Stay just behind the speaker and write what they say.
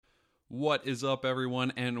What is up,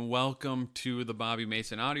 everyone, and welcome to the Bobby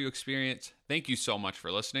Mason audio experience. Thank you so much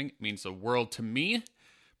for listening. It means the world to me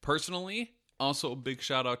personally. Also, a big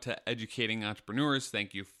shout out to Educating Entrepreneurs.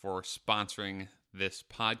 Thank you for sponsoring this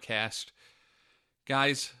podcast.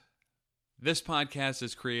 Guys, this podcast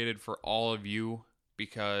is created for all of you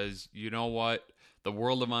because you know what? The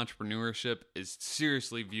world of entrepreneurship is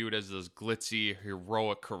seriously viewed as this glitzy,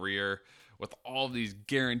 heroic career with all these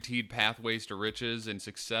guaranteed pathways to riches and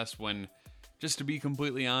success when, just to be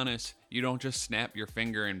completely honest, you don't just snap your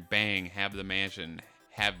finger and bang, have the mansion,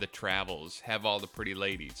 have the travels, have all the pretty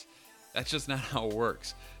ladies. That's just not how it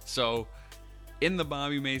works. So, in the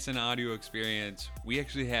Bobby Mason audio experience, we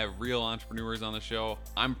actually have real entrepreneurs on the show.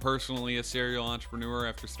 I'm personally a serial entrepreneur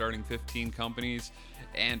after starting 15 companies,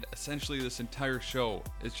 and essentially this entire show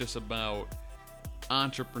is just about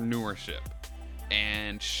entrepreneurship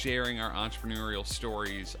and sharing our entrepreneurial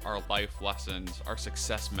stories, our life lessons, our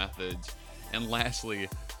success methods, and lastly,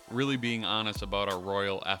 really being honest about our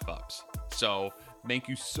royal F-ups. So, thank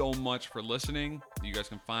you so much for listening. You guys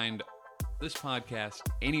can find this podcast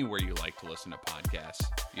anywhere you like to listen to podcasts.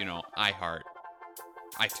 You know, iHeart,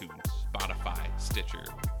 iTunes, Spotify, Stitcher,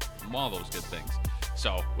 all those good things.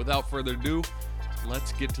 So, without further ado,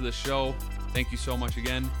 let's get to the show. Thank you so much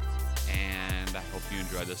again, and I hope you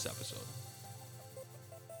enjoyed this episode.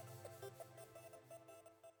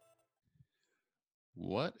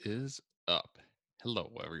 What is up?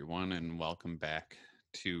 Hello, everyone, and welcome back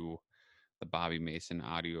to the Bobby Mason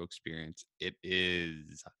audio experience. It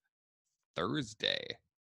is Thursday,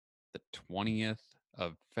 the 20th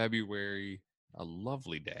of February, a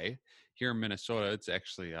lovely day. Here in Minnesota, it's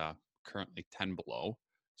actually currently 10 below.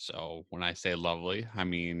 So when I say lovely, I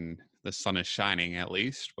mean the sun is shining at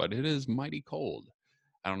least, but it is mighty cold.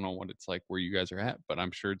 I don't know what it's like where you guys are at, but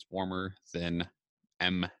I'm sure it's warmer than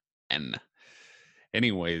MN.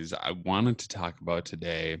 Anyways, I wanted to talk about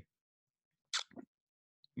today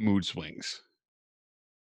mood swings.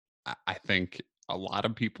 I think a lot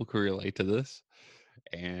of people can relate to this,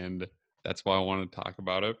 and that's why I want to talk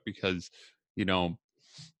about it because, you know,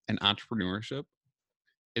 in entrepreneurship,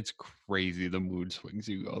 it's crazy the mood swings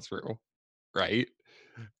you go through, right?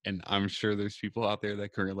 And I'm sure there's people out there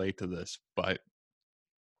that can relate to this, but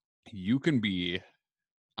you can be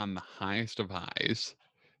on the highest of highs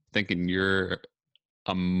thinking you're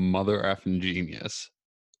a mother effing genius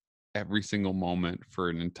every single moment for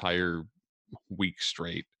an entire week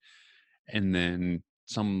straight. And then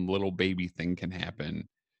some little baby thing can happen.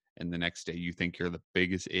 And the next day you think you're the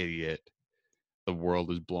biggest idiot. The world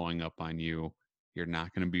is blowing up on you. You're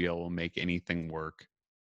not going to be able to make anything work.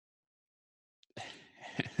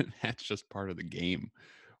 That's just part of the game,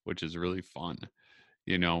 which is really fun.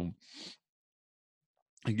 You know,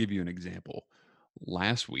 I'll give you an example.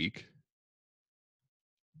 Last week,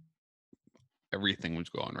 everything was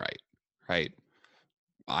going right?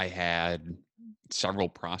 I had several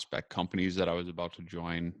prospect companies that I was about to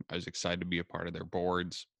join. I was excited to be a part of their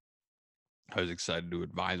boards. I was excited to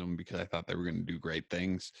advise them because I thought they were going to do great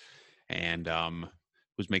things, and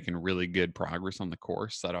was making really good progress on the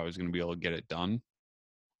course that I was going to be able to get it done.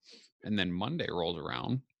 And then Monday rolls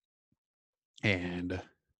around, and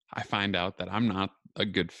I find out that I'm not a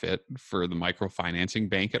good fit for the microfinancing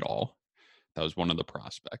bank at all. That was one of the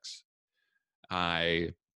prospects.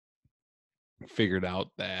 I figured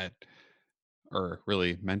out that, or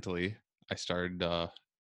really mentally, I started to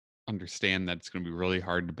understand that it's going to be really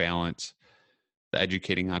hard to balance the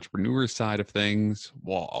educating entrepreneurs side of things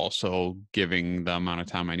while also giving the amount of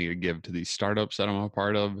time I need to give to these startups that I'm a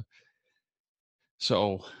part of.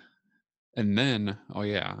 So, and then, oh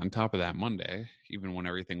yeah, on top of that, Monday, even when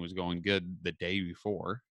everything was going good the day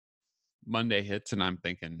before, Monday hits and I'm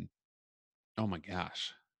thinking, oh my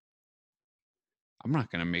gosh, I'm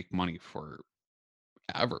not going to make money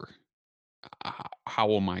forever.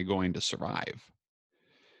 How am I going to survive?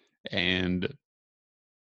 And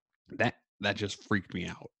that just freaked me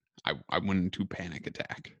out. I went into panic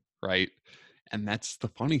attack, right? And that's the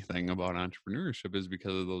funny thing about entrepreneurship is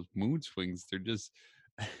because of those mood swings, they're just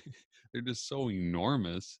they're just so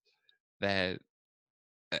enormous that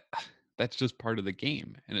uh, that's just part of the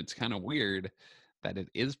game. And it's kind of weird that it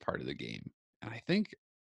is part of the game. And I think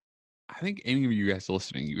any of you guys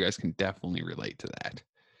listening, you guys can definitely relate to that.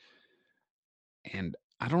 And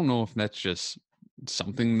I don't know if that's just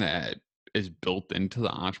something that is built into the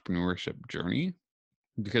entrepreneurship journey,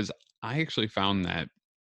 because I actually found that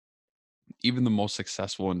even the most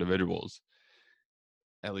successful individuals,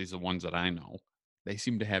 at least the ones that I know, they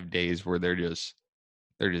seem to have days where they're just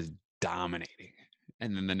dominating.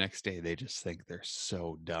 And then the next day they just think they're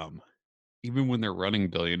so dumb. even when they're running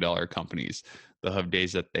billion-dollar companies, they'll have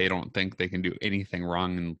days that they don't think they can do anything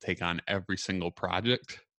wrong and take on every single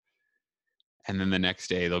project. And then the next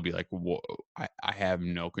day they'll be like, whoa, I have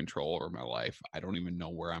no control over my life. I don't even know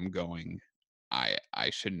where I'm going. I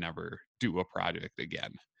should never do a project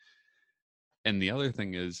again. And the other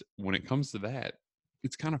thing is, when it comes to that,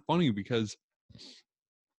 it's kind of funny because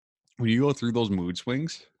when you go through those mood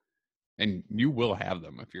swings, and you will have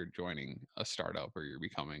them if you're joining a startup or you're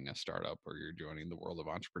becoming a startup or you're joining the world of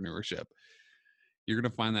entrepreneurship, you're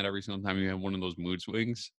going to find that every single time you have one of those mood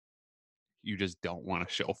swings, you just don't want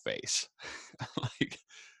to show face. like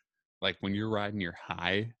like when you're riding your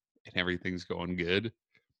high and everything's going good,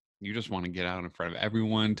 you just want to get out in front of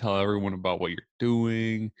everyone, tell everyone about what you're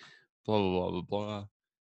doing, blah blah blah blah blah.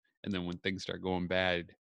 And then when things start going bad,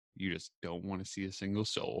 you just don't want to see a single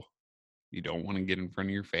soul. You don't want to get in front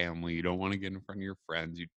of your family. You don't want to get in front of your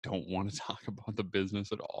friends. You don't want to talk about the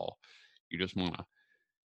business at all. You just want to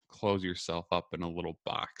close yourself up in a little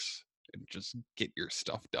box and just get your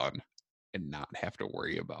stuff done and not have to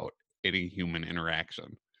worry about any human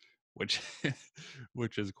interaction, which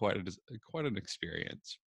which is quite an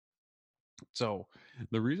experience. So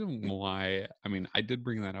the reason why, I mean, I did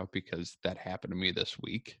bring that up because that happened to me this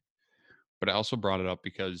week, but I also brought it up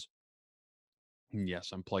because yes,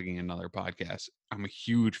 I'm plugging another podcast. I'm a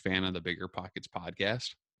huge fan of the Bigger Pockets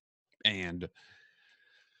podcast, and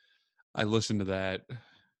I listen to that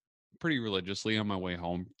pretty religiously on my way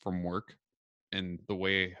home from work. And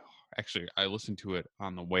actually, I listen to it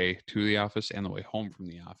on the way to the office and the way home from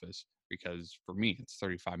the office because for me, it's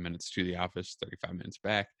 35 minutes to the office, 35 minutes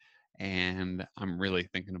back. And I'm really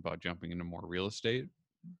thinking about jumping into more real estate.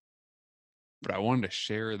 But I wanted to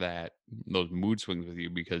share those mood swings with you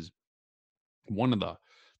because one of the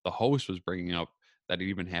hosts was bringing up that it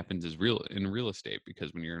even happens in real estate,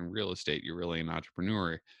 because when you're in real estate, you're really an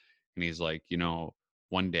entrepreneur. And he's like,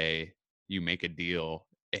 one day you make a deal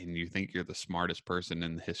and you think you're the smartest person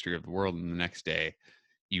in the history of the world, and the next day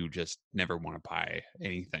you just never want to buy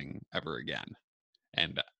anything ever again.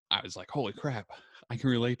 And I was like, holy crap, I can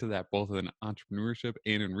relate to that both in entrepreneurship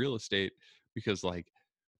and in real estate, because like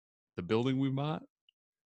the building we bought,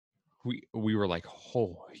 we were like,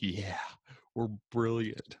 oh yeah, we're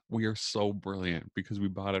brilliant. We are so brilliant because we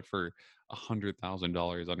bought it for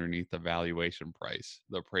 $100,000 underneath the valuation price,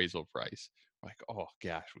 the appraisal price. Like, oh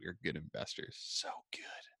gosh, we are good investors. So good.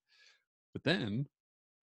 But then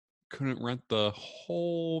couldn't rent the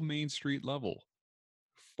whole Main Street level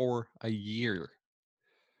for a year.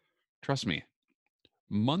 Trust me,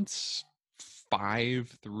 months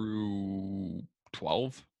 5 through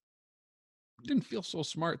 12 didn't feel so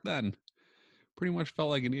smart then. Pretty much felt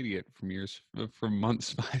like an idiot from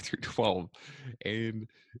months 5 through 12. And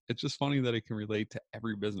it's just funny that it can relate to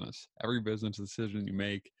every business decision you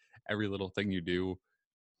make, every little thing you do.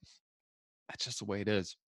 That's just the way it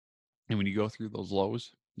is. And when you go through those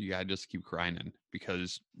lows, you gotta just keep grinding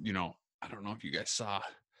because, I don't know if you guys saw,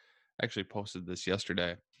 I actually posted this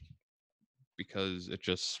yesterday because it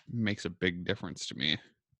just makes a big difference to me.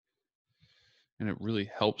 And it really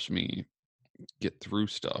helps me get through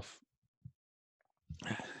stuff.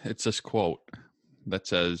 It's this quote that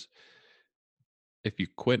says, if you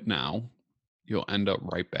quit now, you'll end up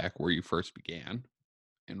right back where you first began.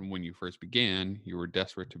 And when you first began, you were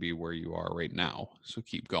desperate to be where you are right now. So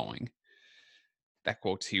keep going. That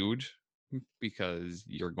quote's huge because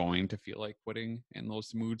you're going to feel like quitting in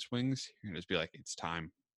those mood swings. You're going to just be like, it's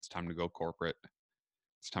time. It's time to go corporate.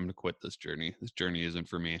 It's time to quit this journey. This journey isn't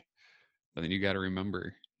for me. But then you got to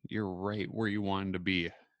remember, you're right where you wanted to be.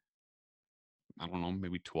 I don't know,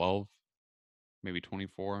 maybe 12, maybe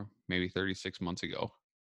 24, maybe 36 months ago.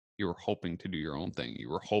 You were hoping to do your own thing. You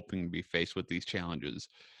were hoping to be faced with these challenges.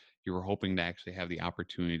 You were hoping to actually have the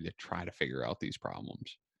opportunity to try to figure out these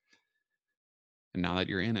problems. And now that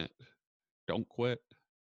you're in it, don't quit,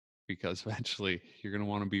 because eventually you're going to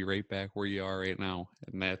want to be right back where you are right now.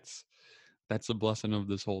 And that's the blessing of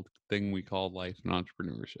this whole thing we call life and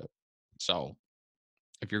entrepreneurship. So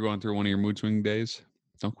if you're going through one of your mood swing days,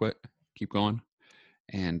 don't quit. Keep going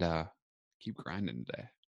and keep grinding today.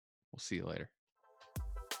 We'll see you later.